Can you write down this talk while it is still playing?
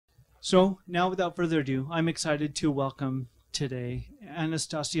So now, without further ado, I'm excited to welcome today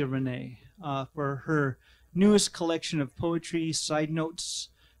Anastacia-Reneé for her newest collection of poetry, Side Notes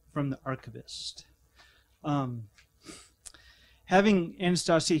from the Archivist. Having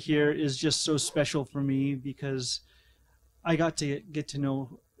Anastacia here is just so special for me because I got to get to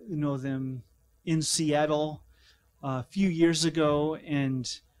know them in Seattle a few years ago,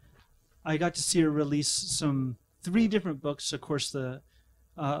 and I got to see her release 3 different books. Of course, the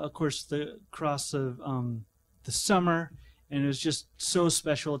Cross of the Summer, and it was just so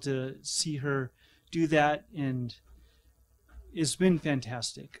special to see her do that, and it's been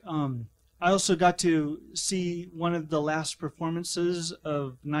fantastic. I also got to see one of the last performances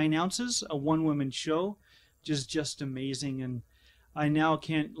of 9 Ounces, a one-woman show, which is just amazing, and I now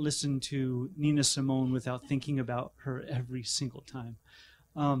can't listen to Nina Simone without thinking about her every single time.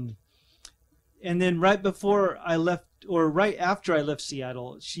 And then right before I left, or right after I left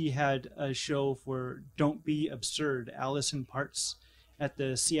Seattle, she had a show for Don't Be Absurd, Alice in Parts, at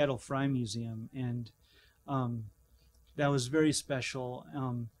the Seattle Fry Museum, and that was very special.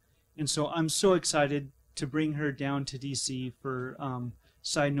 And so I'm so excited to bring her down to DC for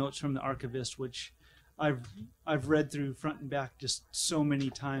Side Notes from the Archivist, which I've read through front and back just so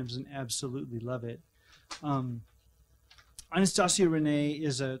many times and absolutely love it. Anastacia-Reneé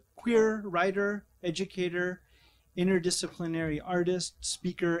is a queer writer, educator, interdisciplinary artist,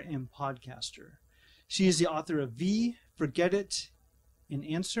 speaker, and podcaster. She is the author of V, Forget It, and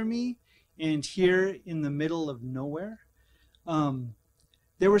Answer Me, and Here in the Middle of Nowhere.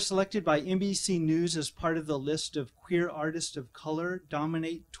 They were selected by NBC News as part of the list of queer artists of color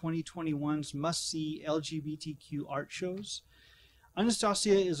dominate 2021's must-see LGBTQ art shows.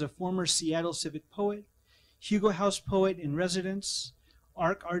 Anastacia is a former Seattle Civic Poet, Hugo House Poet in Residence,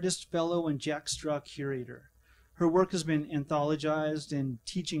 ARC Artist Fellow, and Jack Straw Curator. Her work has been anthologized in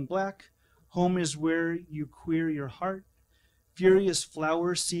Teaching Black, Home is Where You Queer Your Heart, Furious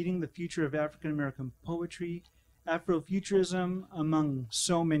Flower, Seeding the Future of African American Poetry, Afrofuturism, among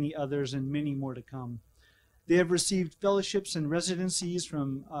so many others and many more to come. They have received fellowships and residencies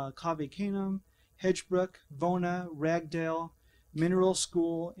from Cave Canem, Hedgebrook, Vona, Ragdale, Mineral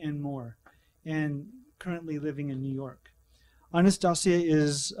School, and more, and currently living in New York.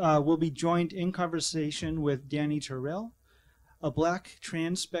 Anastacia will be joined in conversation with Dani Tirrell, a Black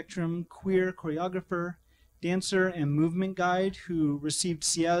trans-spectrum queer choreographer, dancer, and movement guide who received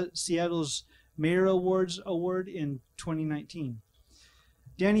Seattle's Mayor Awards Award in 2019.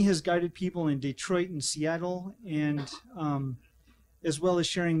 Dani has guided people in Detroit and Seattle, and as well as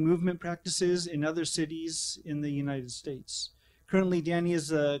sharing movement practices in other cities in the United States. Currently, Dani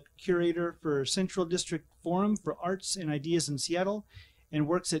is a curator for Central District Forum for Arts and Ideas in Seattle and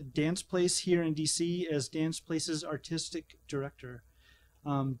works at Dance Place here in DC as Dance Place's artistic director.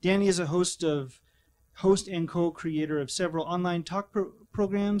 Dani is a host and co-creator of several online talk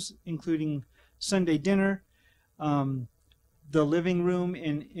programs, including Sunday Dinner, The Living Room,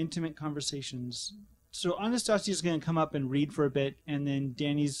 and Intimate Conversations. So Anastacia is going to come up and read for a bit, and then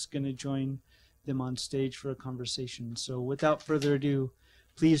Dani's going to join them on stage for a conversation. So without further ado,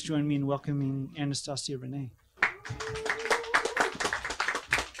 please join me in welcoming Anastacia-Reneé.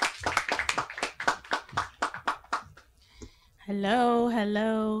 Hello,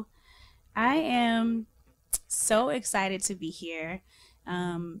 hello. I am so excited to be here.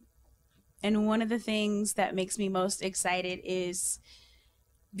 And one of the things that makes me most excited is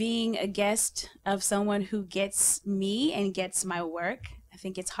being a guest of someone who gets me and gets my work. I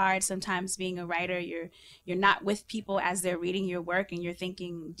think it's hard sometimes being a writer. You're not with people as they're reading your work, and you're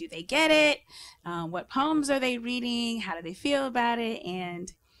thinking, do they get it? What poems are they reading? How do they feel about it?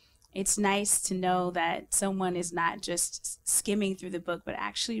 And it's nice to know that someone is not just skimming through the book, but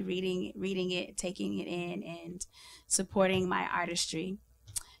actually reading it, taking it in, and supporting my artistry.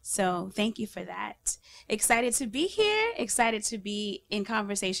 So thank you for that. Excited to be here, excited to be in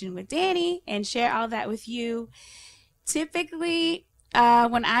conversation with Dani and share all that with you. Typically,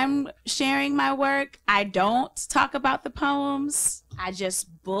 when I'm sharing my work, I don't talk about the poems. I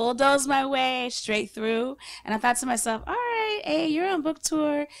just bulldoze my way straight through. And I thought to myself, all right, hey, you're on book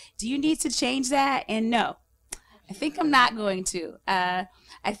tour. Do you need to change that? And no, I think I'm not going to. I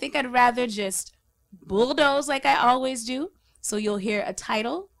think I'd rather just bulldoze like I always do. So you'll hear a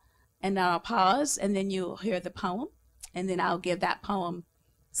title, and then I'll pause, and then you'll hear the poem, and then I'll give that poem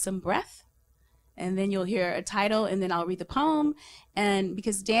some breath. And then you'll hear a title, and then I'll read the poem. And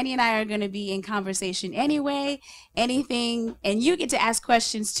because Dani and I are going to be in conversation anyway, anything, and you get to ask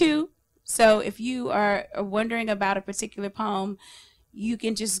questions too. So if you are wondering about a particular poem, you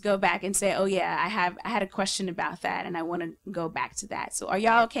can just go back and say, oh yeah, I had a question about that and I want to go back to that. So are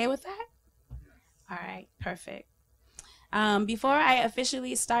y'all okay with that? All right, perfect. Before I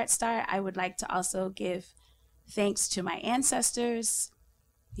officially start, I would like to also give thanks to my ancestors,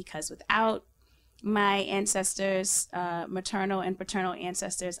 because without my ancestors, maternal and paternal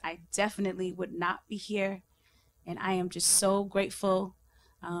ancestors, I definitely would not be here. And I am just so grateful.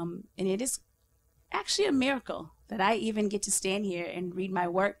 And it is actually a miracle that I even get to stand here and read my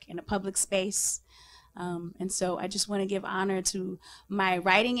work in a public space. And so I just want to give honor to my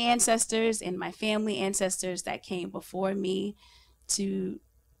writing ancestors and my family ancestors that came before me to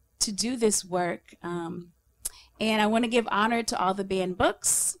do this work. And I want to give honor to all the banned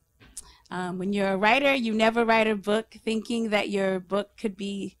books. When you're a writer, you never write a book thinking that your book could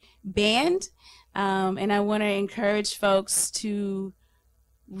be banned. And I want to encourage folks to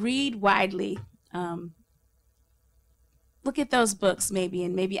read widely. Look at those books maybe,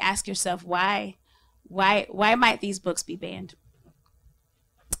 and maybe ask yourself why might these books be banned?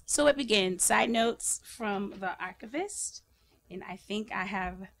 So it begins. Side notes from the Archivist. And I think I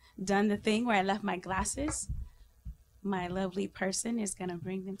have done the thing where I left my glasses. My lovely person is going to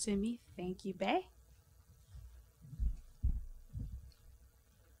bring them to me. Thank you, Bae.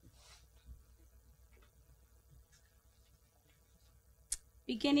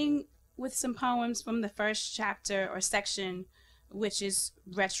 Beginning with some poems from the first chapter or section, which is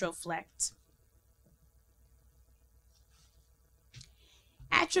Retroflect.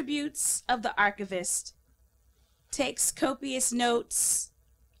 Attributes of the Archivist. Takes copious notes,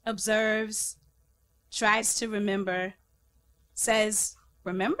 observes, tries to remember, says,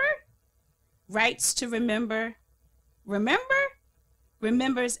 remember? Writes to remember,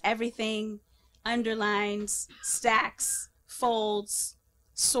 remembers everything, underlines, stacks, folds,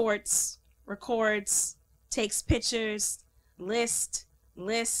 sorts, records, takes pictures, list,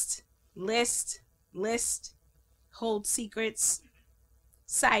 holds secrets.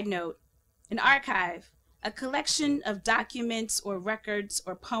 Side note, an archive, a collection of documents or records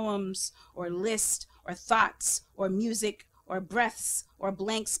or poems or lists or thoughts or music or breaths or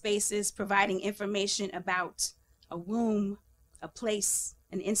blank spaces providing information about a womb, a place,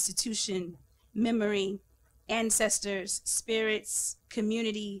 an institution, memory, ancestors, spirits,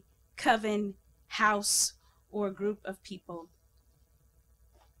 community, coven, house, or group of people.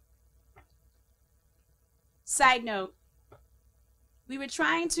 Side note, we were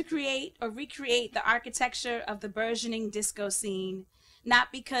trying to create or recreate the architecture of the burgeoning disco scene,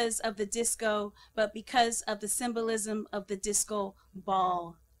 not because of the disco, but because of the symbolism of the disco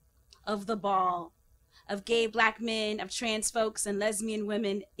ball, of the ball, of gay Black men, of trans folks and lesbian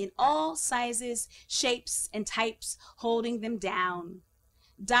women in all sizes, shapes, and types, holding them down.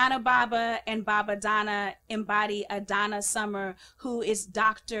 Donna Baba and Baba Donna embody a Donna Summer who is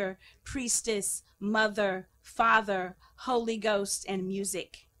doctor, priestess, mother, father, Holy Ghost, and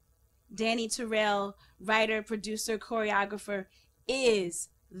music. Danny Tirrell, writer, producer, choreographer, is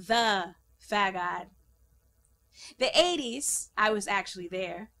the faggot. The 80s, I was actually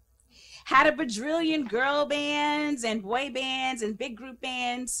there, had a bajillion girl bands and boy bands and big group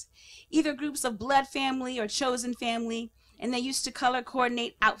bands, either groups of blood family or chosen family, and they used to color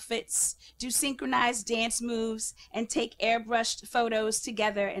coordinate outfits, do synchronized dance moves, and take airbrushed photos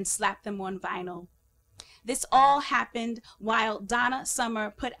together and slap them on vinyl. This all happened while Donna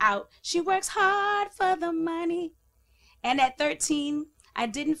Summer put out She Works Hard for the Money. And at 13, I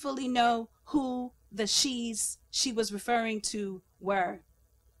didn't fully know who the she's she was referring to were.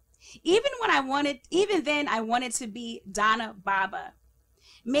 Even then I wanted to be Donna Baba.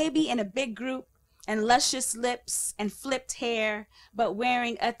 Maybe in a big group and luscious lips and flipped hair, but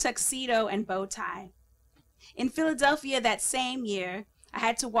wearing a tuxedo and bow tie. In Philadelphia that same year, I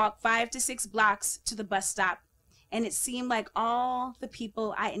had to walk 5 to 6 blocks to the bus stop, and it seemed like all the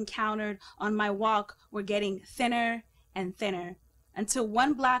people I encountered on my walk were getting thinner and thinner, until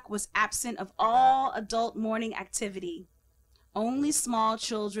one block was absent of all adult morning activity. Only small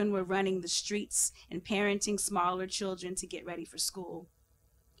children were running the streets and parenting smaller children to get ready for school.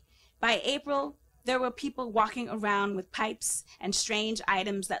 By April, there were people walking around with pipes and strange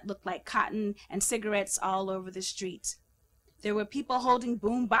items that looked like cotton and cigarettes all over the street. There were people holding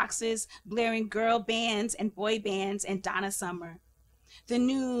boom boxes, blaring girl bands and boy bands and Donna Summer. The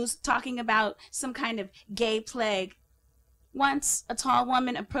news talking about some kind of gay plague. Once, a tall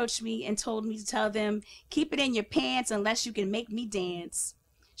woman approached me and told me to tell them, "Keep it in your pants unless you can make me dance."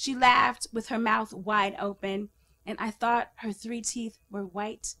 She laughed with her mouth wide open, and I thought her 3 teeth were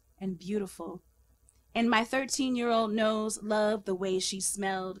white and beautiful. And my 13-year-old nose loved the way she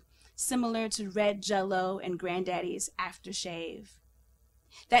smelled, similar to red Jell-O and Granddaddy's aftershave.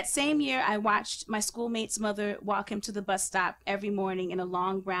 That same year, I watched my schoolmate's mother walk him to the bus stop every morning in a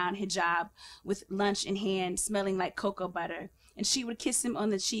long brown hijab with lunch in hand, smelling like cocoa butter. And she would kiss him on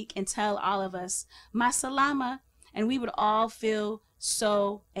the cheek and tell all of us, "Ma salama," and we would all feel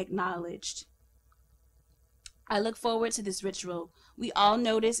so acknowledged. I look forward to this ritual. We all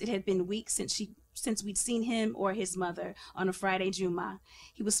noticed it had been weeks since we'd seen him or his mother on a Friday Juma.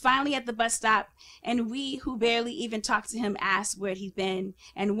 He was finally at the bus stop, and we, who barely even talked to him, asked where he'd been,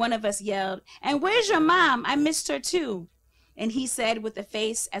 and one of us yelled, "And where's your mom? I missed her too." And he said with a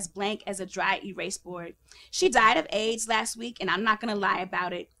face as blank as a dry erase board, "She died of AIDS last week, and I'm not going to lie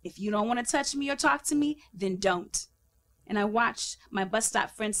about it. If you don't want to touch me or talk to me, then don't." And I watched my bus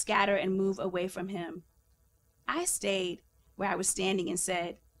stop friends scatter and move away from him. I stayed where I was standing and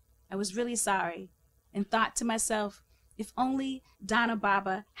said, I was really sorry, and thought to myself, if only Donna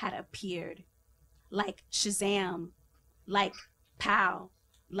Baba had appeared, like Shazam, like Pow,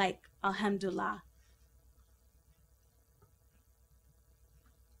 like Alhamdulillah.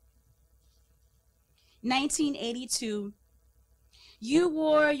 "1982, you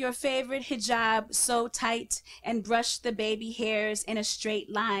wore your favorite hijab so tight and brushed the baby hairs in a straight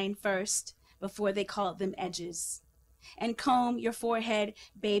line first before they called them edges, and comb your forehead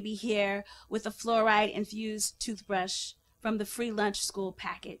baby hair with a fluoride-infused toothbrush from the free lunch school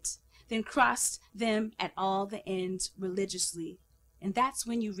packet, then crossed them at all the ends religiously. And that's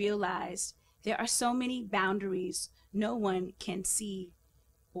when you realized there are so many boundaries no one can see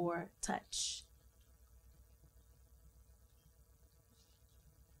or touch."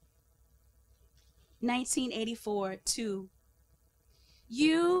 1984, 2.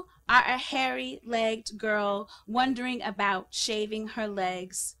 You are a hairy-legged girl wondering about shaving her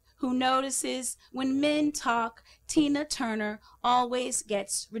legs, who notices when men talk, Tina Turner always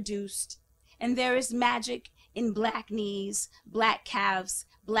gets reduced, and there is magic in black knees, black calves,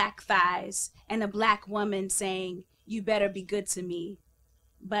 black thighs, and a black woman saying, "You better be good to me."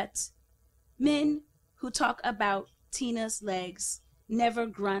 But men who talk about Tina's legs never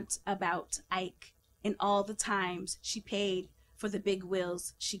grunt about Ike and all the times she paid for the big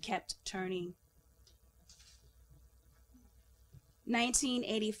wheels she kept turning.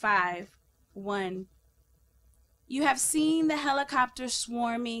 1985, 1. You have seen the helicopters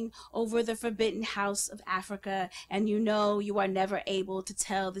swarming over the forbidden house of Africa, and you know you are never able to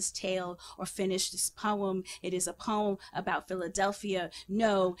tell this tale or finish this poem. It is a poem about Philadelphia.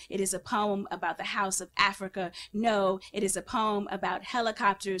 No, it is a poem about the house of Africa. No, it is a poem about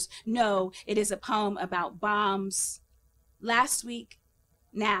helicopters. No, it is a poem about bombs. Last week,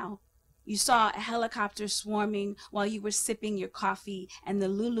 now, you saw a helicopter swarming while you were sipping your coffee, and the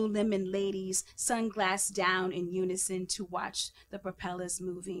Lululemon ladies sunglassed down in unison to watch the propellers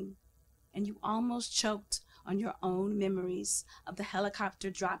moving. And you almost choked on your own memories of the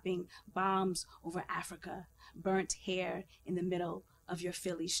helicopter dropping bombs over Africa, burnt hair in the middle of your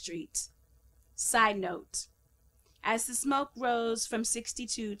Philly street. Side note, as the smoke rose from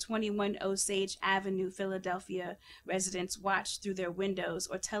 6221 Osage Avenue, Philadelphia, residents watched through their windows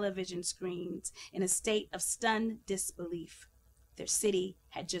or television screens in a state of stunned disbelief. Their city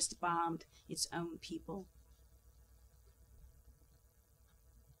had just bombed its own people.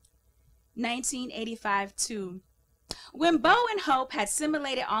 1985, 2. When Bo and Hope had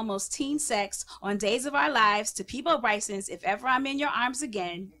simulated almost teen sex on Days of Our Lives to Peebo Bryson's If Ever I'm in Your Arms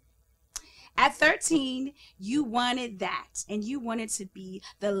Again, at 13, you wanted that, and you wanted to be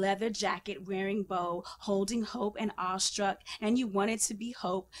the leather jacket wearing Bo, holding Hope and awestruck, and you wanted to be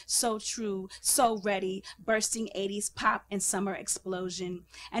Hope, so true, so ready, bursting 80s pop and summer explosion.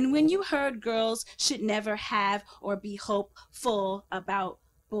 And when you heard girls should never have or be hopeful about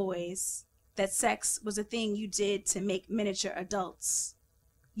boys, that sex was a thing you did to make miniature adults,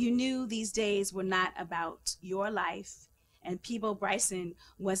 you knew these days were not about your life, and Peebo Bryson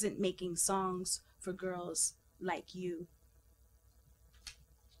wasn't making songs for girls like you.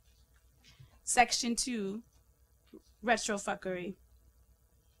 Section 2, retrofuckery.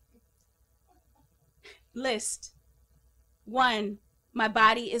 List. 1, my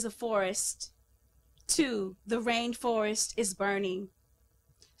body is a forest. 2, the rainforest is burning.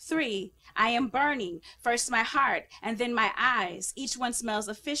 3, I am burning, first my heart and then my eyes. Each one smells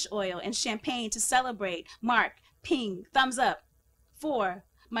of fish oil and champagne to celebrate. Mark, ping, thumbs up. 4,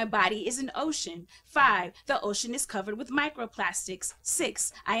 my body is an ocean. 5, the ocean is covered with microplastics.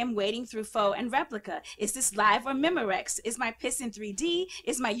 6, I am wading through faux and replica. Is this live or Memorex? Is my piss in 3D?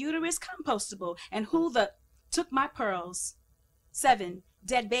 Is my uterus compostable? And who the took my pearls? 7,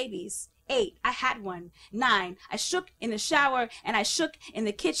 dead babies. 8, I had one. 9, I shook in the shower, and I shook in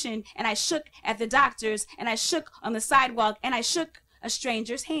the kitchen, and I shook at the doctor's, and I shook on the sidewalk, and I shook A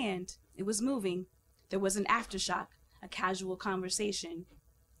stranger's hand. It was moving. There was an aftershock, a casual conversation.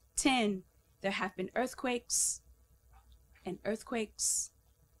 10. There have been earthquakes and earthquakes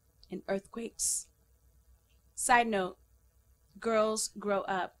and earthquakes. Side note, girls grow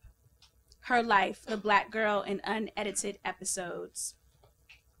up. Her life, the Black girl in unedited episodes.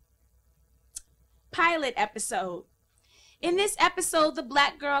 Pilot episode. In this episode, the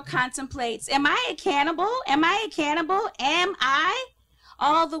Black girl contemplates, am I a cannibal? Am I a cannibal? Am I?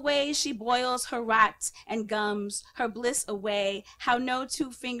 All the ways she boils her rot and gums her bliss away, how no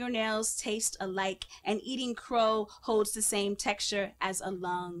two fingernails taste alike, and eating crow holds the same texture as a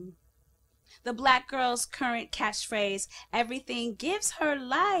lung. The Black girl's current catchphrase, everything gives her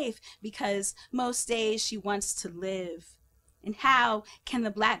life, because most days she wants to live. And how can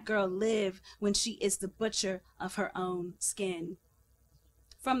the Black girl live when she is the butcher of her own skin?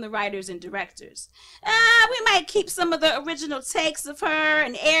 From the writers and directors. We might keep some of the original takes of her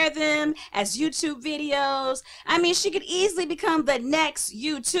and air them as YouTube videos. I mean, she could easily become the next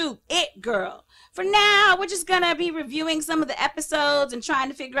YouTube it girl. For now, we're just gonna be reviewing some of the episodes and trying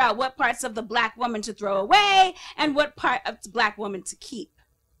to figure out what parts of the Black woman to throw away and what part of the Black woman to keep.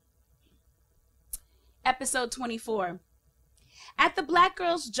 Episode 24. At the Black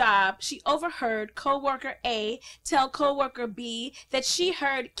girl's job, she overheard coworker A tell coworker B that she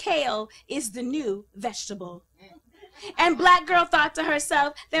heard kale is the new vegetable. And Black girl thought to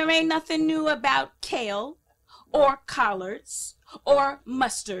herself, there ain't nothing new about kale or collards or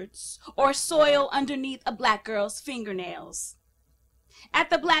mustards or soil underneath a Black girl's fingernails.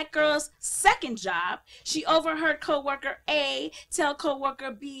 At the Black girl's second job, she overheard coworker A tell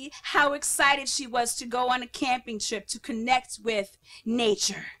coworker B how excited she was to go on a camping trip to connect with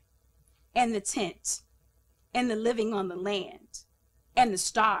nature and the tent and the living on the land and the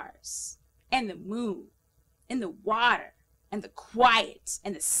stars and the moon and the water and the quiet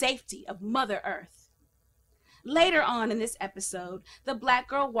and the safety of Mother Earth. Later on in this episode, the Black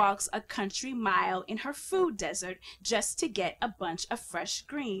girl walks a country mile in her food desert just to get a bunch of fresh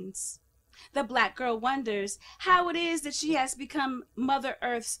greens. The Black girl wonders how it is that she has become Mother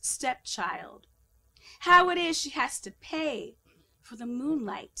Earth's stepchild. How it is she has to pay for the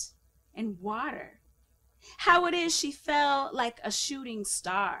moonlight and water. How it is she fell like a shooting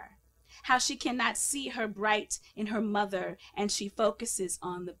star. How she cannot see her bright in her mother and she focuses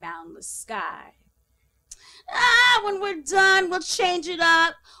on the boundless sky. When we're done, we'll change it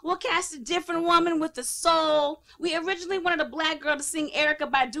up. We'll cast a different woman with a soul. We originally wanted a Black girl to sing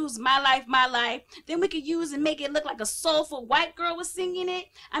Erykah Badu's My Life, My Life. Then we could use and make it look like a soulful white girl was singing it.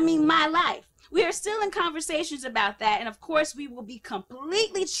 I mean, My Life. We are still in conversations about that, and of course we will be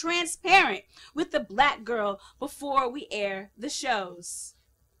completely transparent with the Black girl before we air the shows.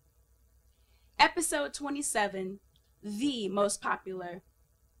 Episode 27, the most popular.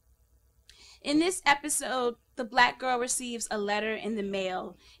 In this episode, the Black girl receives a letter in the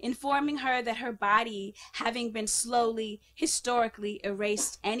mail informing her that her body, having been slowly, historically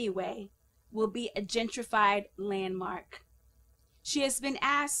erased anyway, will be a gentrified landmark. She has been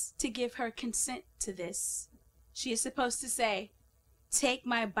asked to give her consent to this. She is supposed to say, "Take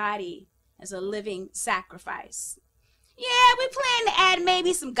my body as a living sacrifice." Yeah, we plan to add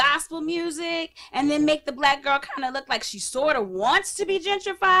maybe some gospel music and then make the Black girl kind of look like she sort of wants to be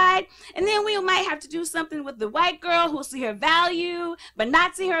gentrified. And then we might have to do something with the white girl who'll see her value, but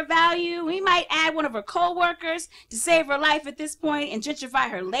not see her value. We might add one of her co-workers to save her life at this point and gentrify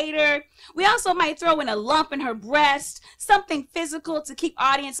her later. We also might throw in a lump in her breast, something physical to keep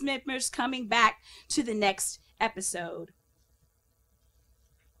audience members coming back to the next episode.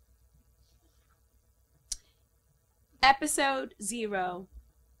 Episode 0.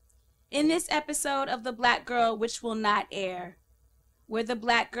 In this episode of The Black Girl, which will not air, where the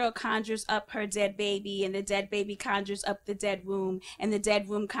Black girl conjures up her dead baby, and the dead baby conjures up the dead womb, and the dead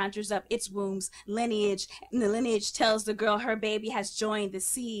womb conjures up its womb's lineage, and the lineage tells the girl her baby has joined the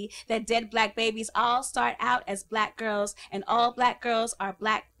sea, that dead Black babies all start out as Black girls, and all Black girls are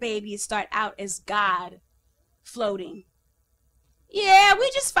Black babies start out as God floating. Yeah,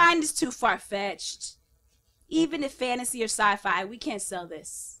 we just find this too far-fetched. Even if fantasy or sci-fi, we can't sell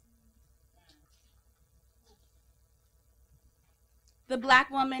this. The Black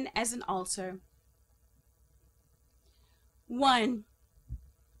woman as an altar. 1.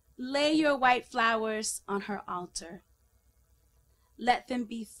 Lay your white flowers on her altar. Let them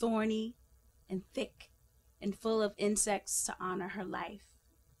be thorny and thick and full of insects to honor her life.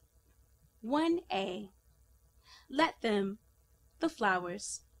 1A. Let them, the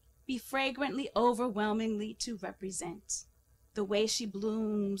flowers, be fragrantly overwhelmingly to represent. the way she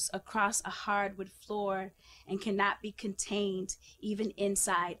blooms across a hardwood floor and cannot be contained even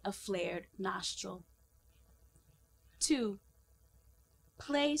inside a flared nostril. 2,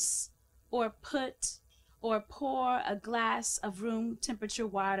 place or put or pour a glass of room temperature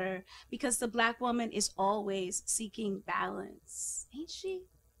water because the Black woman is always seeking balance, ain't she?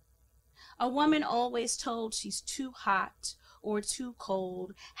 A woman always told she's too hot or too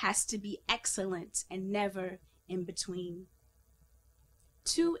cold has to be excellent and never in between.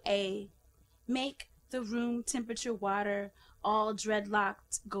 2A, make the room temperature water all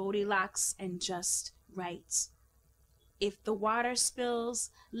dreadlocked, Goldilocks, and just right. If the water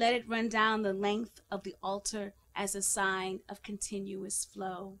spills, let it run down the length of the altar as a sign of continuous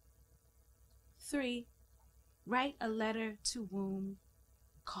flow. 3, write a letter to womb.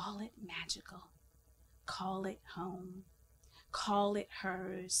 Call it magical. Call it home. Call it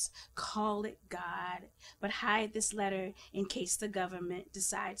hers. Call it God. But hide this letter in case the government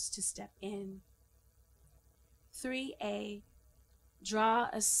decides to step in. 3A, draw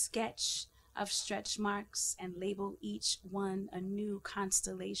a sketch of stretch marks and label each one a new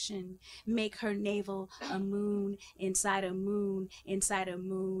constellation. Make her navel a moon inside a moon inside a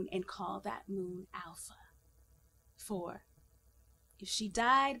moon and call that moon Alpha. 4, if she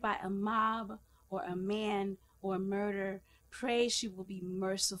died by a mob or a man or murder, pray she will be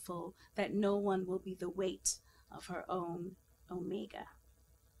merciful, that no one will be the weight of her own omega.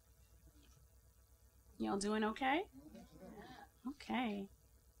 Y'all doing okay? Okay.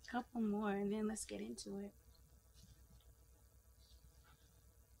 Couple more and then let's get into it.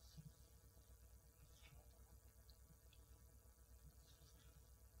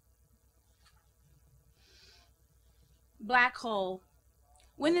 Black hole.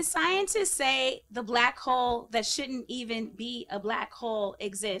 When the scientists say the black hole that shouldn't even be a black hole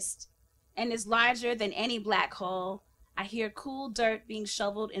exists and is larger than any black hole, I hear cool dirt being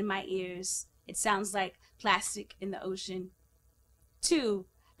shoveled in my ears. It sounds like plastic in the ocean. 2,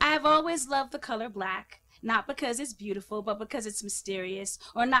 I have always loved the color black, not because it's beautiful, but because it's mysterious,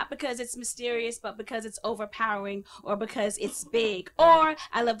 or not because it's mysterious, but because it's overpowering, or because it's big, or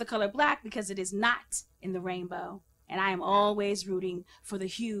I love the color black because it is not in the rainbow, and I am always rooting for the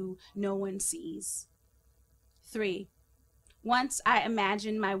hue no one sees. 3, once I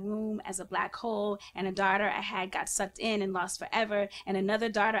imagined my womb as a black hole, and a daughter I had got sucked in and lost forever, and another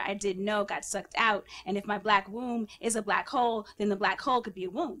daughter I didn't know got sucked out, and if my black womb is a black hole, then the black hole could be a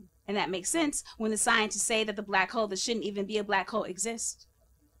womb. And that makes sense when the scientists say that the black hole that shouldn't even be a black hole exists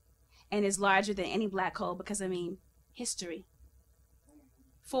and is larger than any black hole because, history.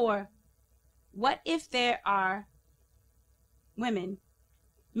 4, what if there are women,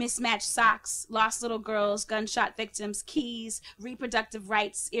 mismatched socks, lost little girls, gunshot victims, keys, reproductive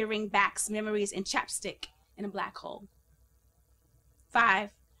rights, earring backs, memories, and chapstick in a black hole?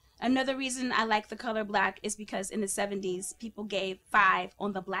 5, another reason I like the color black is because in the 70s, people gave 5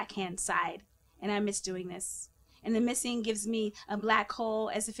 on the black hand side, and I miss doing this. And the missing gives me a black hole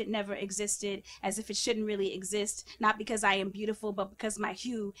as if it never existed, as if it shouldn't really exist, not because I am beautiful, but because my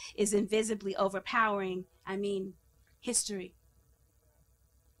hue is invisibly overpowering. History.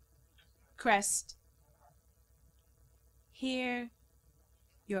 Crest. Here,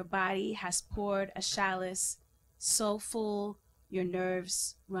 your body has poured a chalice so full your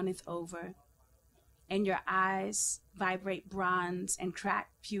nerves runneth over, and your eyes vibrate bronze and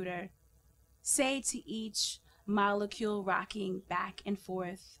crack pewter. Say to each molecule rocking back and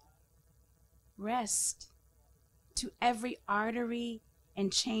forth, rest. To every artery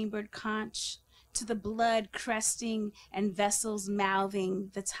and chambered conch, to the blood cresting and vessels mouthing,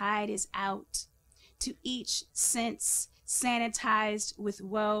 the tide is out. To each sense sanitized with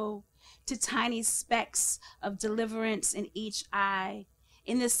woe, to tiny specks of deliverance in each eye,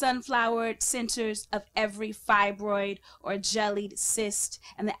 in the sunflowered centers of every fibroid or jellied cyst,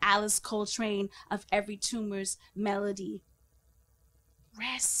 and the Alice Coltrane of every tumor's melody.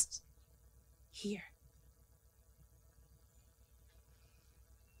 Rest here.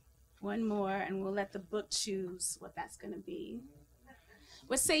 One more, and we'll let the book choose what that's going to be.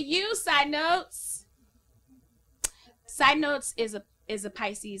 What say you, Side Notes? Side Notes is a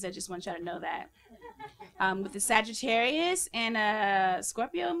Pisces. I just want y'all to know that. With the Sagittarius and a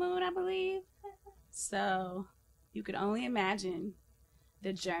Scorpio moon, I believe. So you could only imagine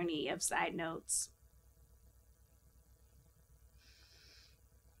the journey of Side Notes.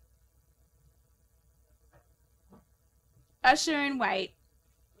 Usher in White.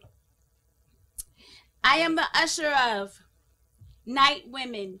 I am the usher of night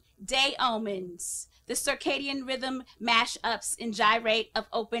women, day omens, the circadian rhythm mash-ups and gyrate of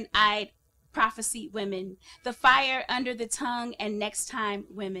open-eyed prophecy women, the fire under the tongue and next time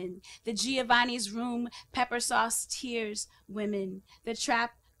women, the Giovanni's room, pepper sauce tears women, the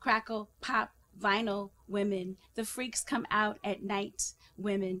trap, crackle, pop, vinyl women, the freaks come out at night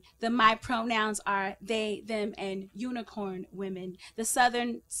women, the my pronouns are they, them, and unicorn women, the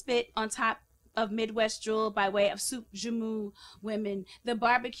southern spit on top of Midwest drool by way of soup jamu women, the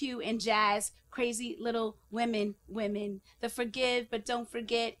barbecue and jazz crazy little women, the forgive but don't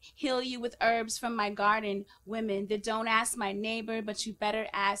forget, heal you with herbs from my garden women, the don't ask my neighbor but you better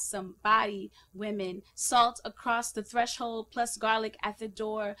ask somebody women, salt across the threshold plus garlic at the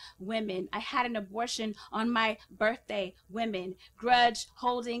door women, I had an abortion on my birthday women, grudge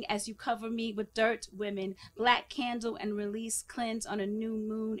holding as you cover me with dirt women, black candle and release cleanse on a new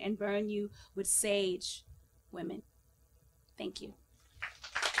moon and burn you with sage women. Thank you.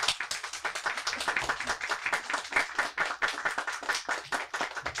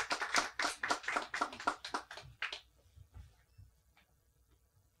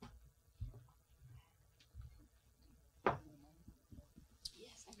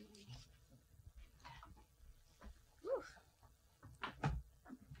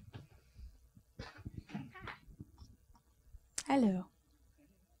 Hello.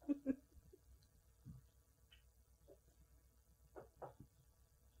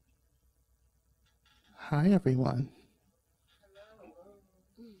 Hi, everyone.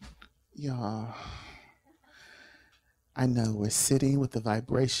 Y'all, I know we're sitting with the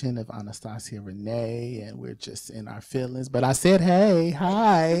vibration of Anastacia-Reneé and we're just in our feelings, but I said, hey,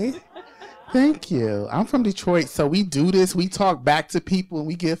 hi. Thank you. I'm from Detroit, so we do this. We talk back to people and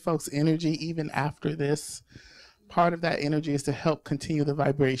we give folks energy even after this. Part of that energy is to help continue the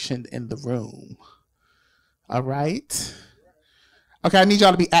vibration in the room. All right? Okay, I need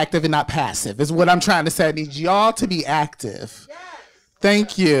y'all to be active and not passive, is what I'm trying to say. I need y'all to be active. Yes.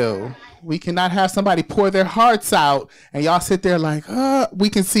 Thank you. We cannot have somebody pour their hearts out and y'all sit there like, we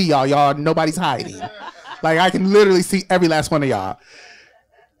can see y'all. Y'all, nobody's hiding. Like, I can literally see every last one of y'all.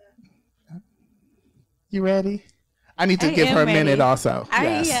 You ready? I need to give her a minute also.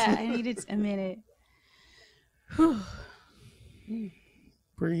 Yes. Yeah, I needed a minute. Whew.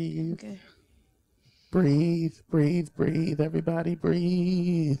 Breathe. Okay. Breathe, breathe, breathe. Everybody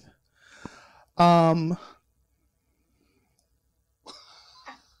breathe. That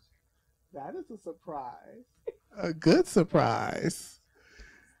is a surprise. A good surprise.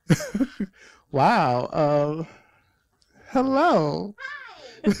 Wow. Hello.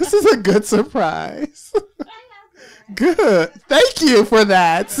 Hi. This is a good surprise. Good. Thank you for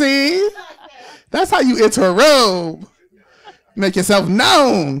that. See? That's how you enter a room. Make yourself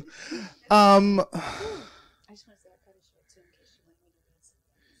known. I just want to say I cut it short too in case you want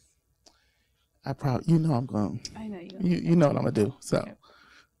me to I'm going. I know you. You know what I'm gonna do. So, okay.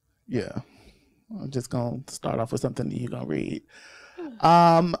 Yeah, I'm just gonna start off with something that you're gonna read.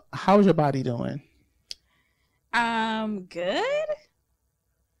 How's your body doing? Good.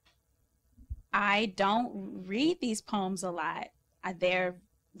 I don't read these poems a lot. They're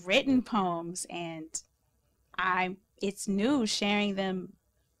written poems, and it's new sharing them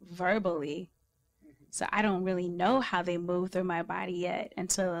verbally, so I don't really know how they move through my body yet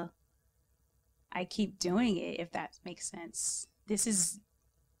until I keep doing it, if that makes sense. This is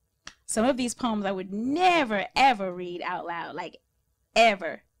some of these poems I would never ever read out loud, like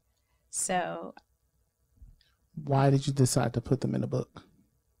ever. So why did you decide to put them in a book?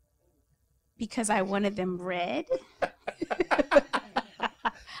 Because I wanted them read.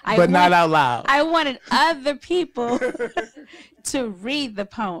 Not out loud. I wanted other people to read the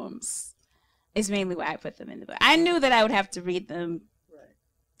poems. Is mainly why I put them in the book. I knew that I would have to read them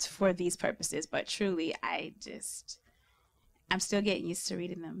for these purposes, but truly, I'm still getting used to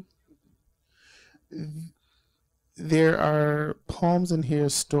reading them. There are poems in here,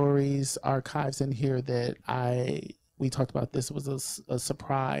 stories, archives in here that we talked about. This was a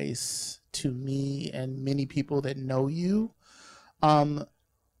surprise to me and many people that know you.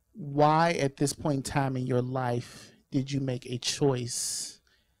 Why at this point in time in your life did you make a choice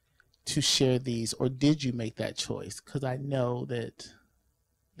to share these, or did you make that choice? Because I know that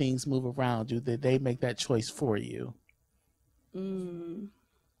things move around you. Did they make that choice for you?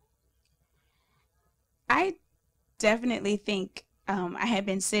 I definitely think I had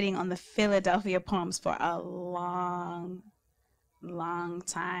been sitting on the Philadelphia poems for a long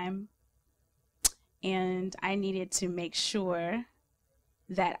time, and I needed to make sure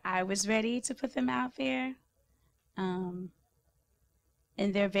that I was ready to put them out there. And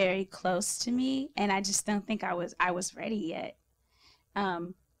they're very close to me, and I just don't think I was ready yet.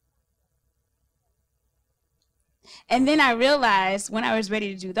 And then I realized when I was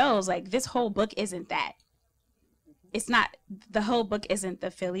ready to do those, like, this whole book isn't that. It's not, the whole book isn't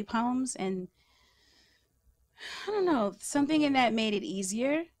the Philly poems. And I don't know, something in that made it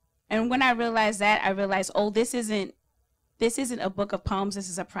easier. And when I realized that, I realized, oh, this isn't a book of poems. This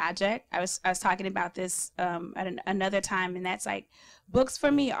is a project. I was talking about this at another time, and that's like, books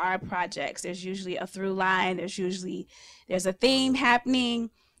for me are projects. There's usually a through line. There's a theme happening.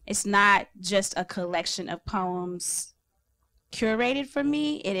 It's not just a collection of poems curated for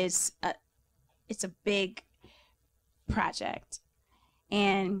me. It's a big project.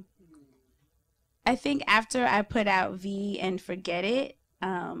 And I think after I put out V and Forget It,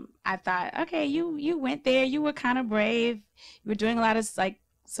 I thought, okay, you went there, you were kind of brave, you were doing a lot of like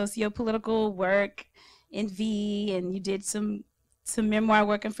socio-political work in V, and you did some memoir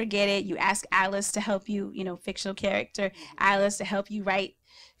work in Forget It. You asked Alice to help you, fictional character Alice to help you write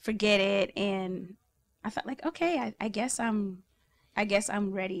Forget It, and I thought, like, okay, I guess I'm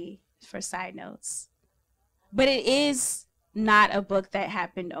ready for Side Notes. But it is not a book that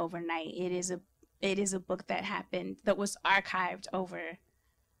happened overnight. It is a book that was archived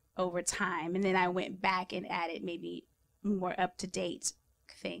over time, and then I went back and added maybe more up-to-date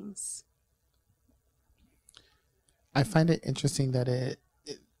things. I find it interesting that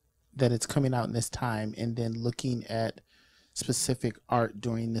it's coming out in this time, and then looking at specific art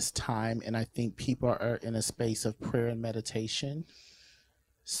during this time, and I think people are in a space of prayer and meditation.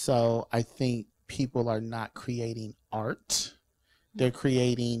 So I think people are not creating art. They're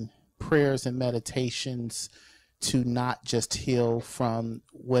creating prayers and meditations to not just heal from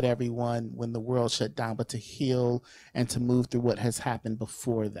when the world shut down, but to heal and to move through what has happened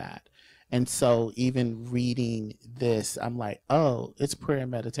before that. And so even reading this, I'm like, oh, it's prayer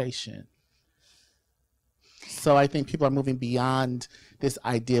and meditation. So I think people are moving beyond this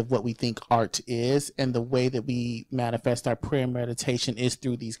idea of what we think art is, and the way that we manifest our prayer and meditation is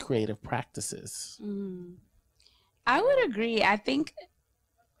through these creative practices. I would agree. I think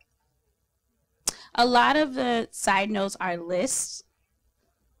a lot of the side notes are lists,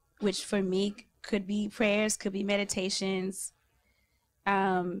 which for me could be prayers, could be meditations.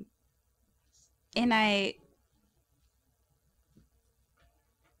 And I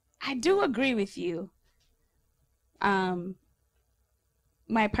do agree with you.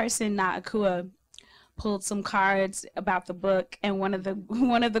 My person, Naakua, pulled some cards about the book, and one of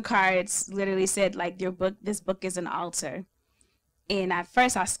the cards literally said, like, this book is an altar. And at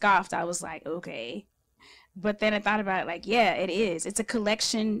first I scoffed. I was like, okay. But then I thought about it, like, yeah, it is. It's a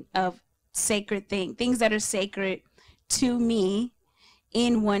collection of sacred things that are sacred to me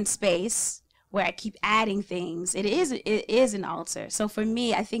in one space where I keep adding things. It is an altar. So for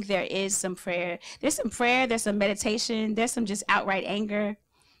me, I think there is some prayer. There's some prayer, there's some meditation, there's some just outright anger.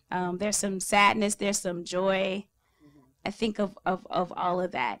 There's some sadness, there's some joy. I think of all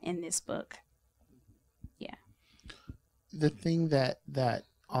of that in this book. Yeah. The thing that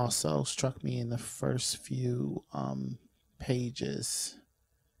also struck me in the first few pages,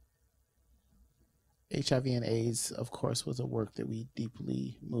 HIV and AIDS, of course, was a work that we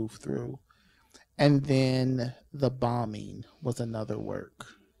deeply moved through. And then the bombing was another work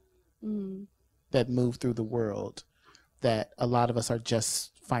that moved through the world that a lot of us are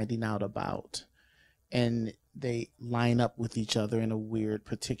just finding out about. And they line up with each other in a weird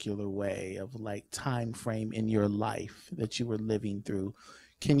particular way of like time frame in your life that you were living through.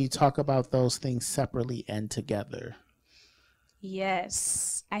 Can you talk about those things separately and together?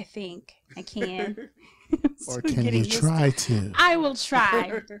 Yes, I think I can. Or can you try to? I will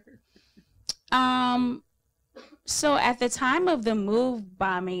try. So at the time of the Move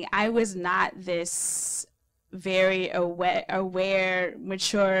bombing, I was not this very aware,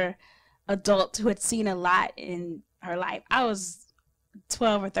 mature adult who had seen a lot in her life. I was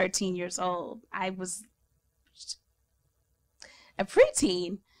 12 or 13 years old. I was a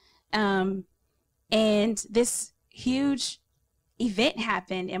preteen. And this huge event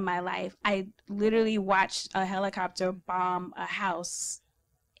happened in my life. I literally watched a helicopter bomb a house,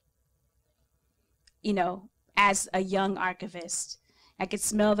 as a young archivist. I could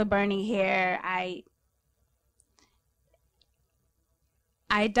smell the burning hair. I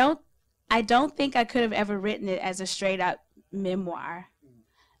don't think I could have ever written it as a straight up memoir.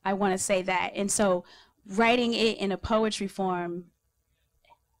 I want to say that. And so writing it in a poetry form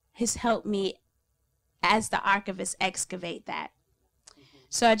has helped me as the archivist excavate that.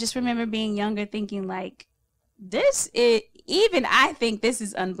 So I just remember being younger thinking like, even I think this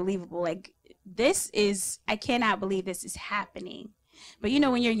is unbelievable. Like, I cannot believe this is happening. But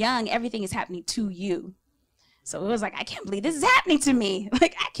when you're young, everything is happening to you. So it was like, I can't believe this is happening to me.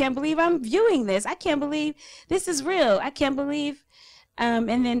 Like, I can't believe I'm viewing this. I can't believe this is real. I can't believe. And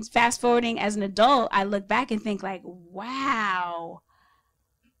then fast forwarding as an adult, I look back and think like, wow,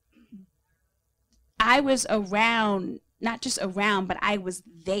 I was around, not just around, but I was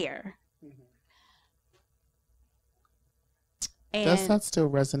there. And does that still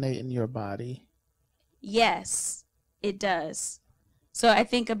resonate in your body? Yes, it does. So I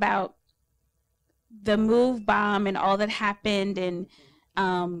think about the move bomb and all that happened. And,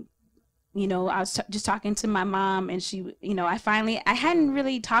 you know, I was just talking to my mom, and she, you know, I hadn't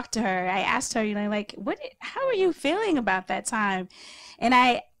really talked to her. I asked her, you know, like, how are you feeling about that time? And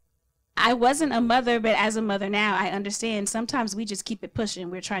I wasn't a mother, but as a mother now, I understand sometimes we just keep it pushing.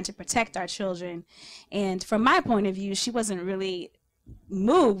 We're trying to protect our children. And from my point of view, she wasn't really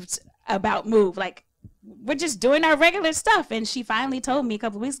moved about move. Like, we're just doing our regular stuff. And she finally told me a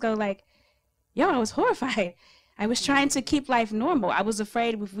couple of weeks ago, like, yo, I was horrified. I was trying to keep life normal. I was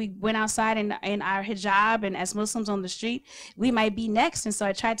afraid if we went outside in our hijab and as Muslims on the street, we might be next. And so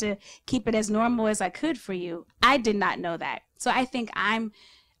I tried to keep it as normal as I could for you. I did not know that. So I think I'm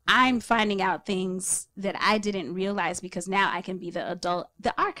finding out things that I didn't realize, because now I can be the adult,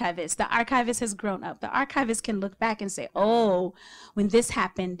 the archivist. The archivist has grown up. The archivist can look back and say, oh, when this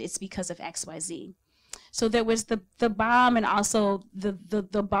happened, it's because of XYZ. So there was the bomb, and also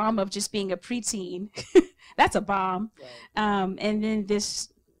the bomb of just being a preteen. That's a bomb. Right. And then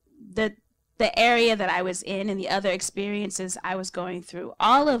the area that I was in and the other experiences I was going through,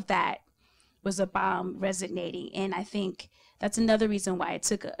 all of that was a bomb resonating. And I think that's another reason why it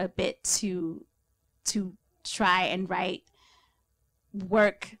took a bit to try and write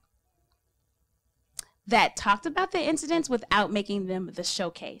work that talked about the incidents without making them the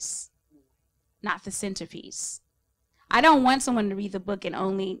showcase, not the centerpiece. I don't want someone to read the book and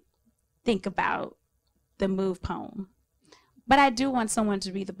only think about the move poem, but I do want someone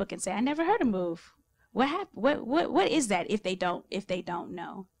to read the book and say, I never heard of move. What happened? What is that? If they don't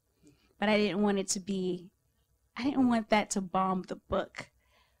know. But I didn't want that to bomb the book,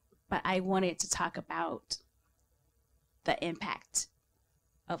 but I wanted to talk about the impact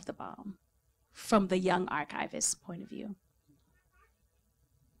of the bomb from the young archivist's point of view.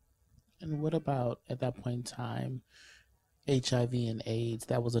 And what about, at that point in time, HIV and AIDS?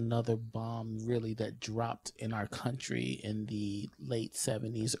 That was another bomb really that dropped in our country in the late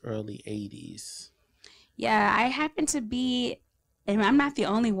 70s, early 80s. Yeah, I happened to be, and I'm not the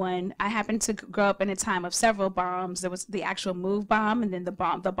only one, I happened to grow up in a time of several bombs. There was the actual move bomb, and then the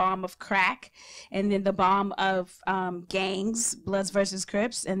bomb of crack, and then the bomb of gangs, Bloods versus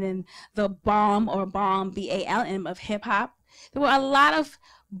Crips, and then the bomb BALM of hip hop. There were a lot of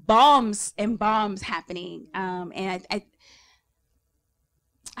bombs happening, and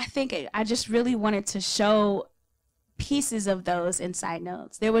I think I just really wanted to show pieces of those in side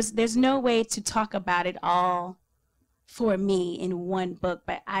notes. There's no way to talk about it all for me in one book,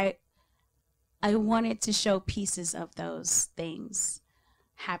 but I wanted to show pieces of those things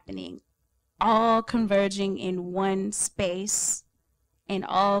happening, all converging in one space and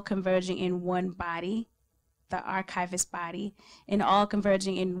all converging in one body, the archivist body, and all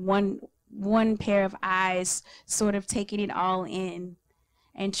converging in one pair of eyes, sort of taking it all in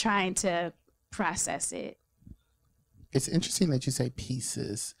and trying to process it. It's interesting that you say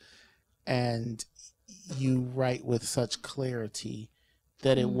pieces, and you write with such clarity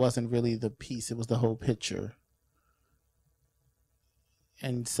that it wasn't really the piece, it was the whole picture.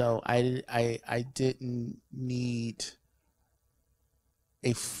 And so I didn't need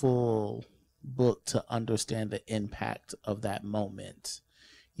a full book to understand the impact of that moment.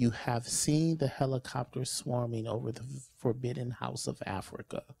 You have seen the helicopter swarming over the forbidden house of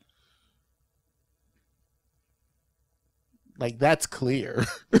Africa. Like, that's clear.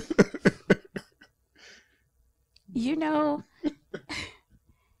 You know,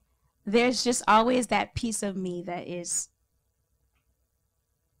 there's just always that piece of me that is,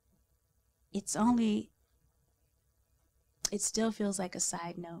 it still feels like a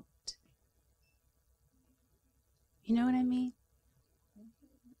side note. You know what I mean?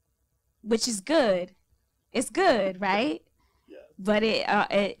 Which is good. It's good, right? Yeah. But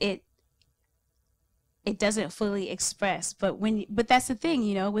it doesn't fully express. But that's the thing,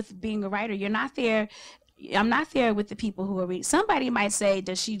 you know, with being a writer, you're not there. I'm not there with the people who are reading. Somebody might say,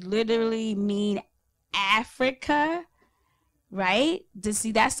 does she literally mean Africa? Right?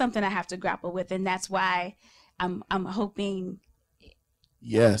 That's something I have to grapple with, and that's why I'm hoping.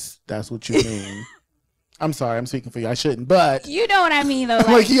 Yes, that's what you mean. I'm sorry, I'm speaking for you. I shouldn't, but you know what I mean, though.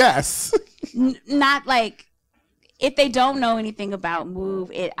 Like yes, not like if they don't know anything about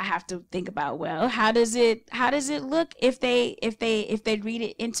Move, I have to think about, well, how does it look if they read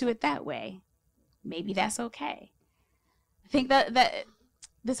it into it that way? Maybe that's okay. I think that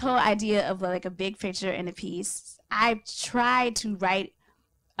this whole idea of like a big picture in a piece, I tried to write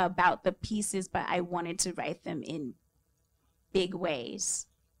about the pieces, but I wanted to write them in big ways.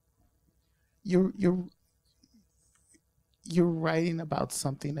 You're writing about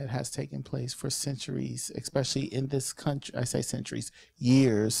something that has taken place for centuries, especially in this country. I say centuries,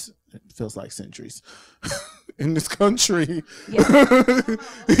 years. It feels like centuries in this country. Yeah.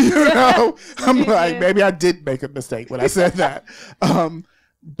 You know, I'm like, maybe I did make a mistake when I said that.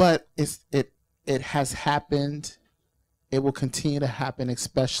 But it has happened. It will continue to happen,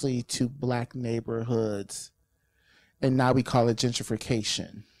 especially to Black neighborhoods. And now we call it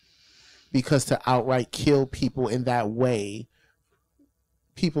gentrification. Because to outright kill people in that way,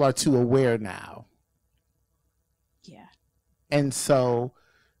 people are too aware now. Yeah. And so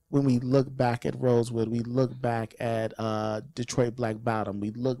when we look back at Rosewood, we look back at Detroit Black Bottom,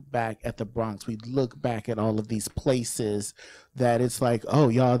 we look back at the Bronx, we look back at all of these places that it's like, oh,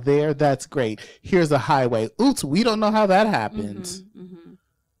 y'all there? That's great. Here's a highway. Oops, we don't know how that happened. Mm-hmm, mm-hmm.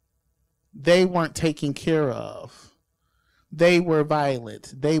 They weren't taken care of. They were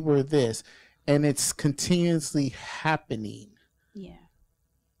violent. They were this. And it's continuously happening. Yeah.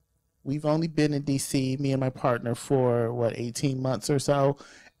 We've only been in D.C., me and my partner, for, 18 months or so.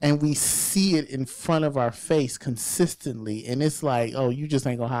 And we see it in front of our face consistently. And it's like, oh, you just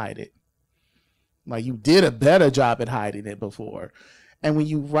ain't going to hide it. Like, you did a better job at hiding it before. And when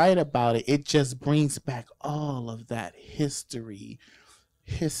you write about it, it just brings back all of that history.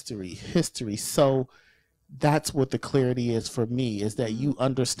 So that's what the clarity is for me, is that you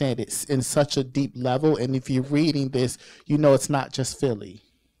understand it in such a deep level. And if you're reading this, you know it's not just Philly.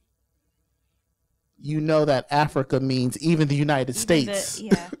 You know that Africa means even the United States.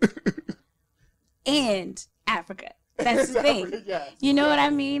 Yeah. And Africa. That's the thing. Yes. You know what I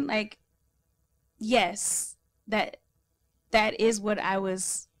mean? Like, yes, that is what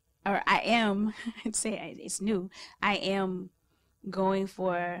I am, I'd say it's new. I am going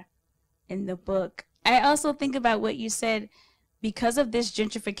for in the book. I also think about what you said, because of this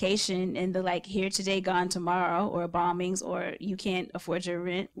gentrification and the like here today, gone tomorrow, or bombings, or you can't afford your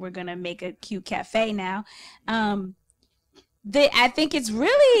rent, we're going to make a cute cafe now. I think it's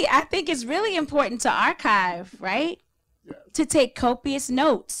really important to archive, right? Yes. To take copious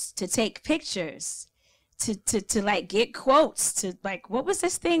notes, to take pictures, to like get quotes, to like, what was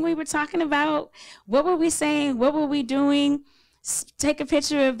this thing we were talking about? What were we saying? What were we doing? Take a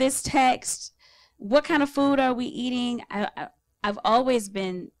picture of this text. What kind of food are we eating? I've always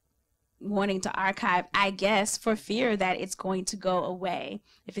been wanting to archive, I guess, for fear that it's going to go away.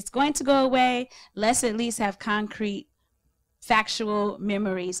 If it's going to go away, let's at least have concrete, factual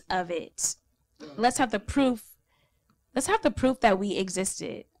memories of it. Let's have the proof. Let's have the proof that we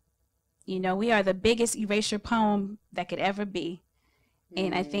existed. You know, we are the biggest erasure poem that could ever be.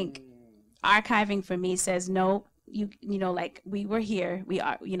 And I think archiving for me says, no, you know, like, we were here. We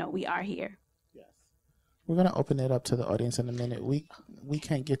are here. We're going to open it up to the audience in a minute. We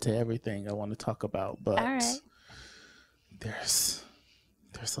can't get to everything I want to talk about, but all right. There's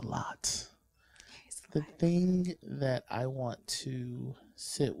a lot. The thing that I want to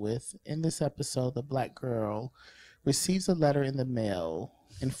sit with in this episode, the Black girl receives a letter in the mail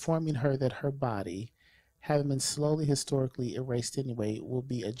informing her that her body, having been slowly historically erased anyway, will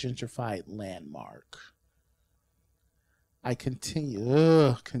be a gentrified landmark. I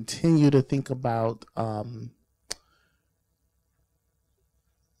continue to think about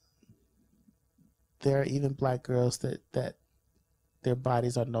there are even Black girls that their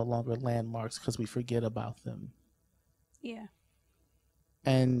bodies are no longer landmarks because we forget about them. Yeah.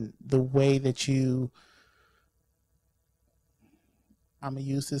 And the way that I'm going to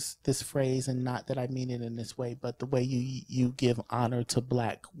use this phrase, and not that I mean it in this way, but the way you give honor to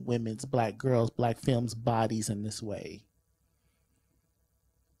Black women's, Black girls, Black femmes' bodies in this way.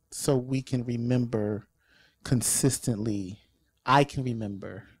 So we can remember consistently. I can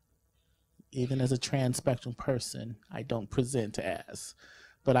remember, even as a trans spectrum person, I don't present as,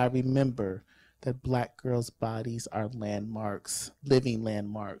 but I remember that Black girls' bodies are landmarks, living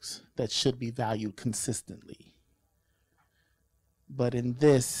landmarks that should be valued consistently. But in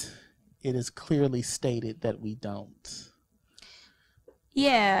this, it is clearly stated that we don't.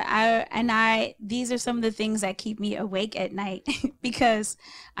 Yeah, these are some of the things that keep me awake at night because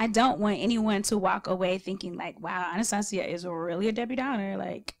I don't want anyone to walk away thinking like, wow, Anastacia is really a Debbie Downer.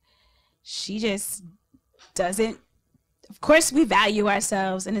 Like, she just doesn't, of course we value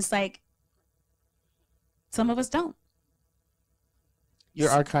ourselves. And it's like, some of us don't. You're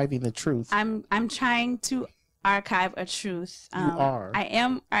archiving the truth. I'm trying to archive a truth. You are. I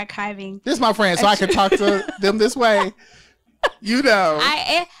am archiving. This is my friend, so I can talk to them this way. You know.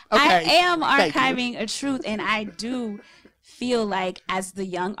 I am archiving a truth, and I do feel like, as the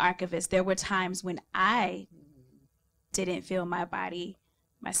young archivist, there were times when I didn't feel my body,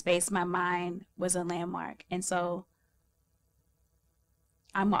 my space, my mind was a landmark. And so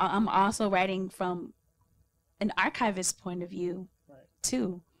I'm also writing from an archivist point of view, right,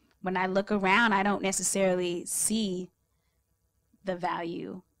 too. When I look around, I don't necessarily see the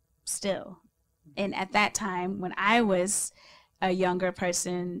value still. And at that time, when I was a younger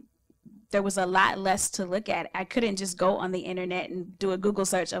person, there was a lot less to look at. I couldn't just go on the internet and do a Google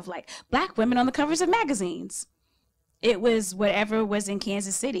search of like Black women on the covers of magazines. It was whatever was in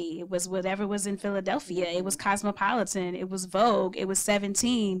Kansas City. It was whatever was in Philadelphia. It was Cosmopolitan. It was Vogue. It was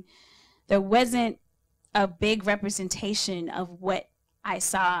 17. There wasn't a big representation of what I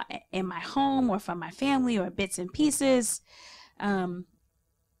saw in my home or from my family or bits and pieces. And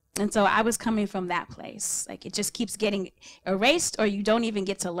so I was coming from that place. Like, it just keeps getting erased, or you don't even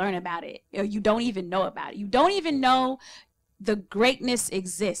get to learn about it, or you don't even know about it. You don't even know the greatness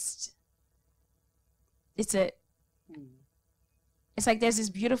exists. It's like there's this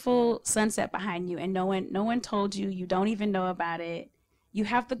beautiful sunset behind you, and no one told you. You don't even know about it. You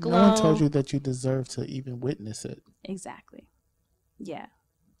have the glow. No one told you that you deserve to even witness it. Exactly. Yeah.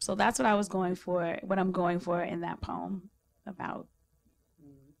 So that's what I was going for, what I'm going for in that poem about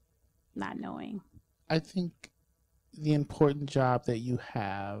not knowing. I think the important job that you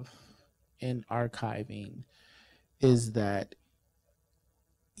have in archiving is that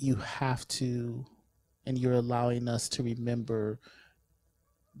you have to, and you're allowing us to remember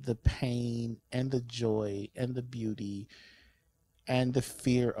the pain and the joy and the beauty and the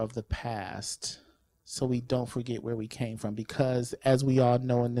fear of the past, so we don't forget where we came from. Because as we all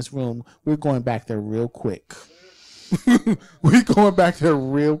know in this room, we're going back there real quick. We're going back there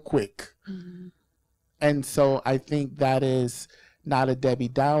real quick. Mm-hmm. And so I think that is not a Debbie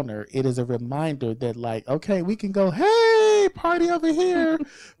Downer. It is a reminder that, like, okay, we can go, hey, party over here.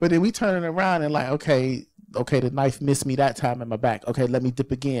 But then we turn it around and like, okay, the knife missed me that time in my back. Okay, let me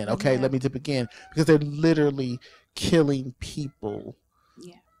dip again. Okay, let me dip again. Because they're literally killing people.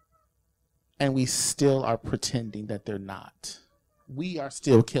 Yeah. And we still are pretending that they're not. We are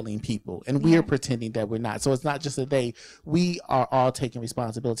still killing people, and we are pretending that we're not. So it's not just a day. We are all taking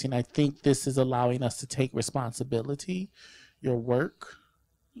responsibility, and I think this is allowing us to take responsibility. Your work.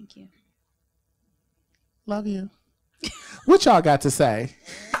 Thank you. Love you. What y'all got to say?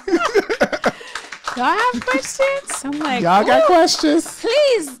 Y'all have questions? I'm like, y'all got questions?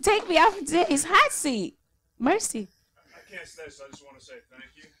 Please take me off of today's hot seat. Mercy. I can't say, so I just want to say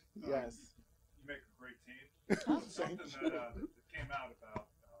thank you. Yes. You make a great team. Something that came out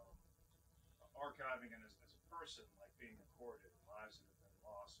about archiving and as a person, like being recorded, lives that have been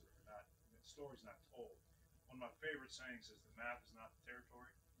lost or not, stories not told. One of my favorite sayings is the map is not the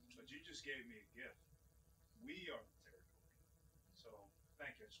territory, but you just gave me a gift. We are the territory. So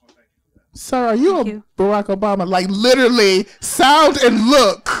thank you. I just want to thank you for that. Sir, are you Barack Obama? Like, literally, sound and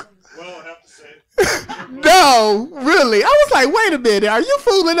look. Well, I have to say it. No, really. I was like, wait a minute. Are you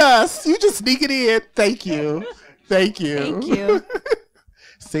fooling us? You just sneak it in. Thank you. Thank you. Thank you.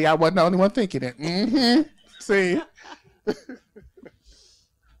 See, I wasn't the only one thinking it. Mm-hmm. See.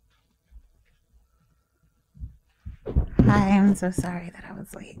 Hi, I'm so sorry that I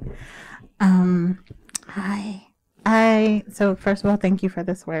was late. Hi. So first of all, thank you for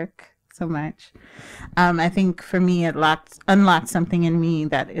this work so much. I think for me, it unlocked something in me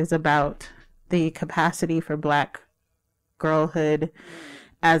that is about the capacity for Black girlhood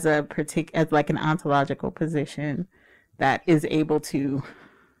as like an ontological position that is able to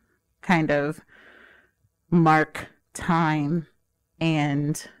kind of mark time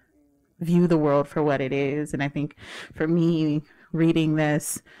and view the world for what it is. And I think for me, reading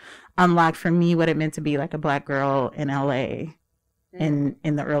this unlocked for me what it meant to be like a Black girl in LA in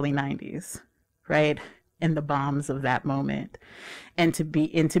the early 90s, right? In the bombs of that moment. And to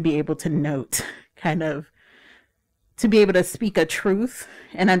be able to note, kind of, to be able to speak a truth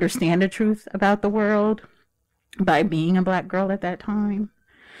and understand a truth about the world by being a Black girl at that time,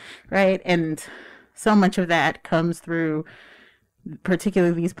 right? And so much of that comes through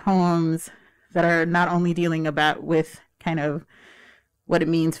particularly these poems that are not only dealing with kind of what it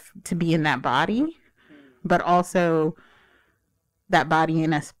means to be in that body, but also that body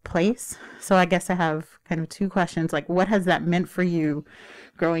in a place. So I guess I have kind of two questions. Like, what has that meant for you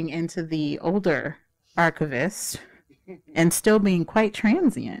growing into the older archivist and still being quite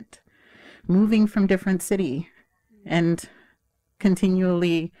transient, moving from different city and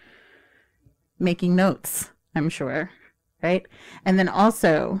continually making notes, I'm sure, right? And then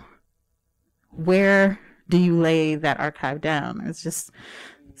also, where do you lay that archive down? I was just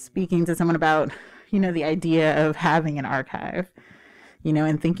speaking to someone about, the idea of having an archive,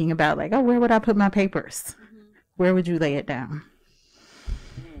 and thinking about like, oh, where would I put my papers? Where would you lay it down?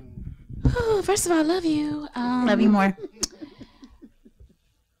 Oh, first of all, I love you. Love you more.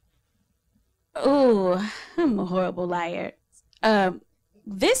 Oh, I'm a horrible liar.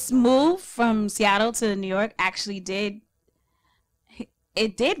 This move from Seattle to New York actually did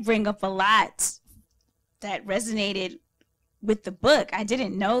bring up a lot that resonated with the book. I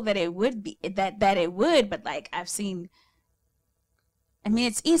didn't know that it would be that it would, but like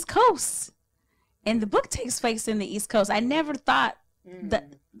it's East Coast, and the book takes place in the East Coast. I never thought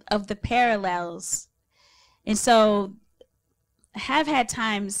of the parallels, and so I have had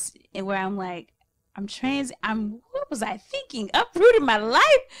times where I'm like, what was I thinking? Uprooting my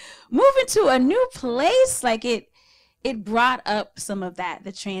life, moving to a new place. Like it brought up some of that,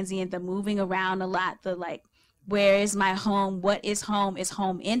 the transient, the moving around a lot, the like, where is my home? What is home? Is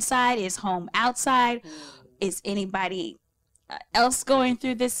home inside? Is home outside? Is anybody else going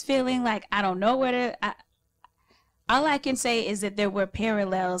through this feeling? Like, I don't know where to, all I can say is that there were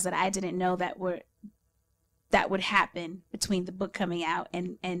parallels that I didn't know that would happen between the book coming out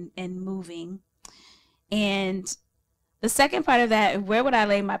and moving. And the second part of that, where would I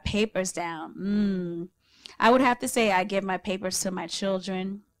lay my papers down? I would have to say I give my papers to my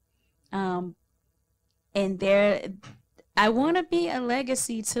children. And I want to be a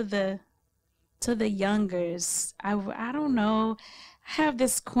legacy to the youngers. I don't know. I have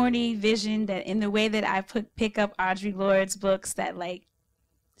this corny vision that in the way that I pick up Audre Lorde's books, that like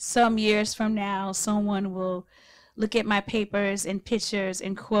some years from now, someone will look at my papers and pictures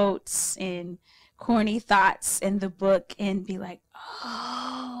and quotes and corny thoughts in the book and be like,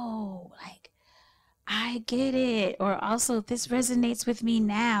 oh, like, I get it. Or also, this resonates with me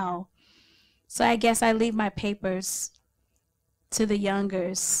now. So I guess I leave my papers to the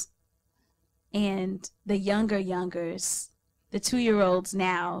youngers, and the youngers, the 2-year-olds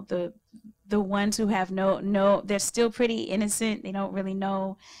now, the ones who have no, they're still pretty innocent. They don't really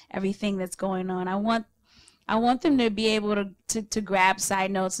know everything that's going on. I want them to be able to grab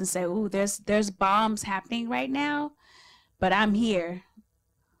side notes and say, ooh, there's bombs happening right now, but I'm here.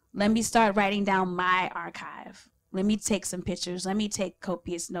 Let me start writing down my archive. Let me take some pictures. Let me take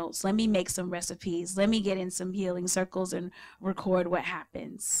copious notes. Let me make some recipes. Let me get in some healing circles and record what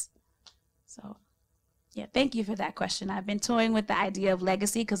happens. So, yeah, thank you for that question. I've been toying with the idea of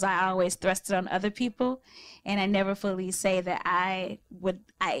legacy because I always thrust it on other people, and I never fully say that I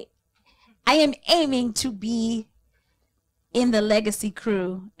am aiming to be in the legacy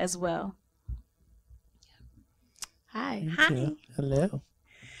crew as well. Hi. Hi. Hello.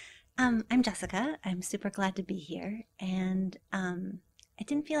 I'm Jessica. I'm super glad to be here. And it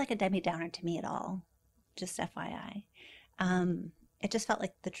didn't feel like a Debbie Downer to me at all, just FYI. It just felt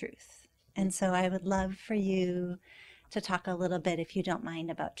like the truth. And so I would love for you to talk a little bit, if you don't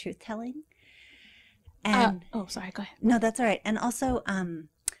mind, about truth telling. And sorry, go ahead. No, that's all right. And also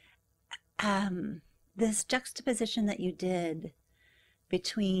this juxtaposition that you did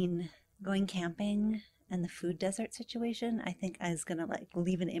between going camping and the food desert situation, I think is going to like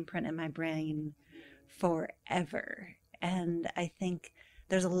leave an imprint in my brain forever. And I think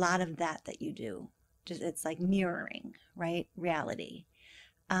there's a lot of that you do. Just, it's like mirroring, right? Reality.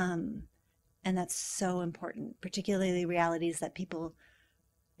 And that's so important, particularly realities that people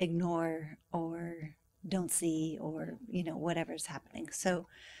ignore or don't see, or, whatever's happening. So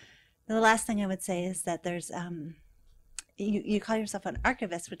the last thing I would say is that there's, you call yourself an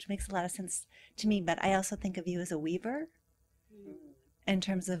archivist, which makes a lot of sense to me, but I also think of you as a weaver in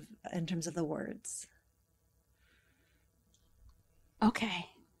terms of the words. Okay.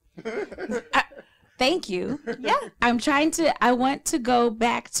 Thank you. Yeah. I want to go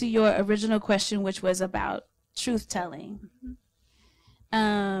back to your original question, which was about truth telling.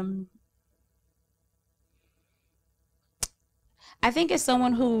 I think as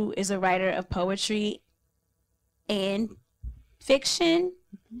someone who is a writer of poetry and fiction,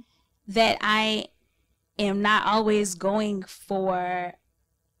 that I am not always going for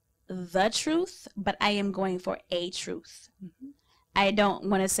the truth, but I am going for a truth. I don't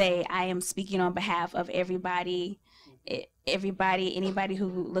want to say I am speaking on behalf of everybody, anybody who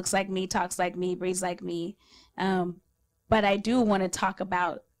looks like me, talks like me, breathes like me. But I do want to talk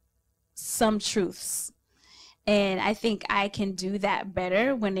about some truths. And I think I can do that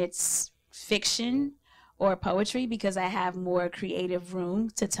better when it's fiction or poetry because I have more creative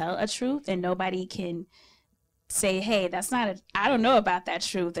room to tell a truth, and nobody can say, hey, that's not I don't know about that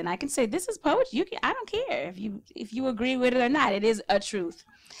truth. And I can say, this is poetry. I don't care if you agree with it or not. It is a truth.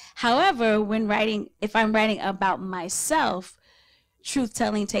 However, if I'm writing about myself, truth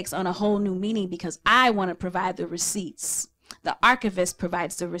telling takes on a whole new meaning because I want to provide the receipts. The archivist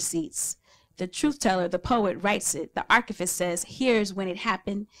provides the receipts. The truth teller, the poet, writes it. The archivist says, here's when it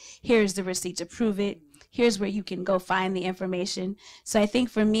happened. Here's the receipt to prove it. Here's where you can go find the information. So I think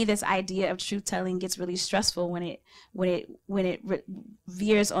for me, this idea of truth telling gets really stressful when it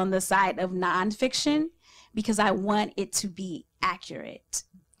veers on the side of nonfiction, because I want it to be accurate.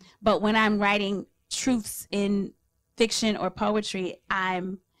 But when I'm writing truths in fiction or poetry, I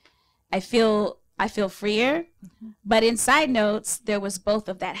feel freer. But in side notes, there was both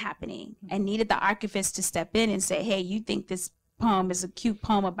of that happening. I needed the archivist to step in and say, hey, you think this poem is a cute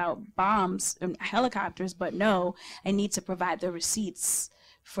poem about bombs and helicopters, but no, I need to provide the receipts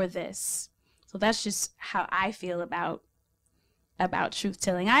for this. So that's just how I feel about truth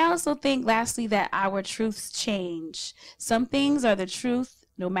telling. I also think, lastly, that our truths change. Some things are the truth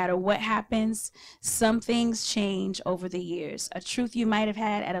no matter what happens. Some things change over the years. A truth you might have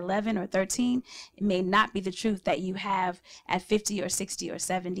had at 11 or 13, it may not be the truth that you have at 50 or 60 or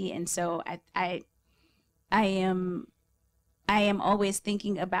 70. And so I am always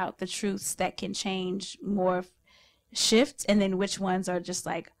thinking about the truths that can change, more shift, and then which ones are just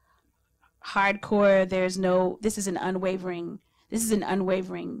like hardcore. This is an unwavering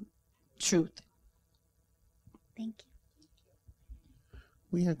truth. Thank you.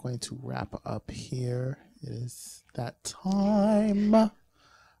 We are going to wrap up here. It is that time. Let's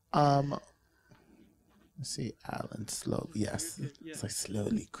see, Alan, slowly. Yes, it's like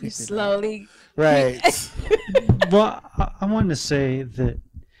slowly creeping. Slowly. Right. Well, I want to say that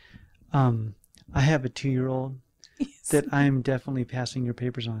I have a 2-year-old that I'm definitely passing your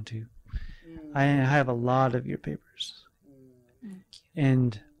papers on to. I have a lot of your papers.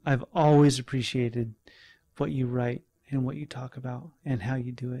 And I've always appreciated what you write and what you talk about and how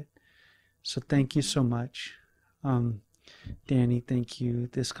you do it. So thank you so much. Dani, thank you.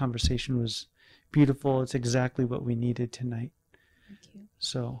 This conversation was beautiful. It's exactly what we needed tonight. Thank you.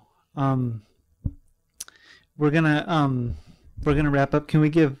 So we're gonna wrap up. Can we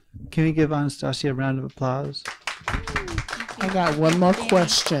give Anastacia a round of applause? I got one more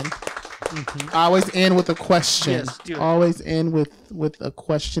question. I always end with a question. Yes, do it. Always end with a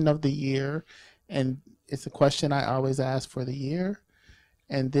question of the year, and it's a question I always ask for the year.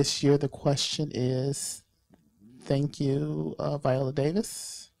 And this year the question is, thank you, Viola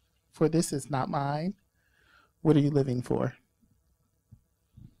Davis, for This Is Not Mine. What are you living for?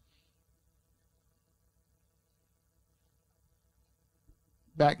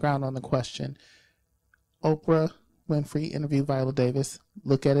 Background on the question. Oprah Winfrey interviewed Viola Davis.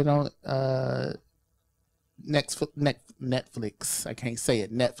 Look at it on Netflix. I can't say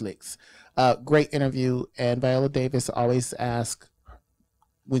it. Netflix. Great interview. And Viola Davis always asks,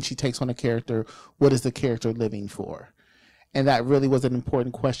 when she takes on a character, what is the character living for? And that really was an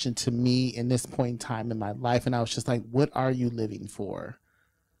important question to me in this point in time in my life. And I was just like, what are you living for?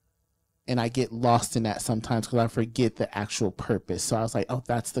 And I get lost in that sometimes because I forget the actual purpose. So I was like, oh,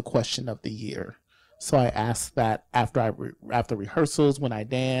 that's the question of the year. So I asked that after rehearsals, when I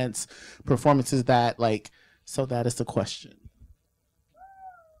dance, performances, so that is the question.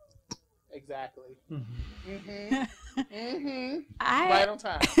 Exactly. Right on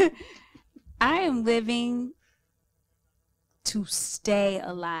time. I am living to stay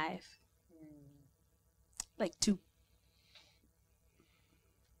alive. Like to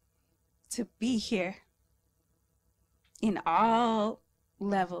be here in all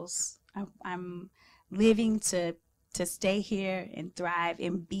levels. I'm living to stay here and thrive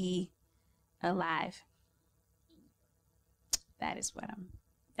and be alive. That is what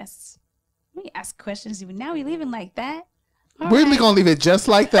let me ask questions. Now we leaving like that? We're going to leave it just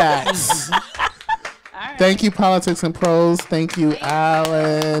like that. Right. Thank you, Politics and Prose. Thank you,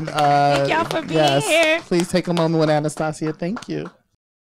 Alan. Thank y'all for being here. Please take a moment with Anastacia. Thank you.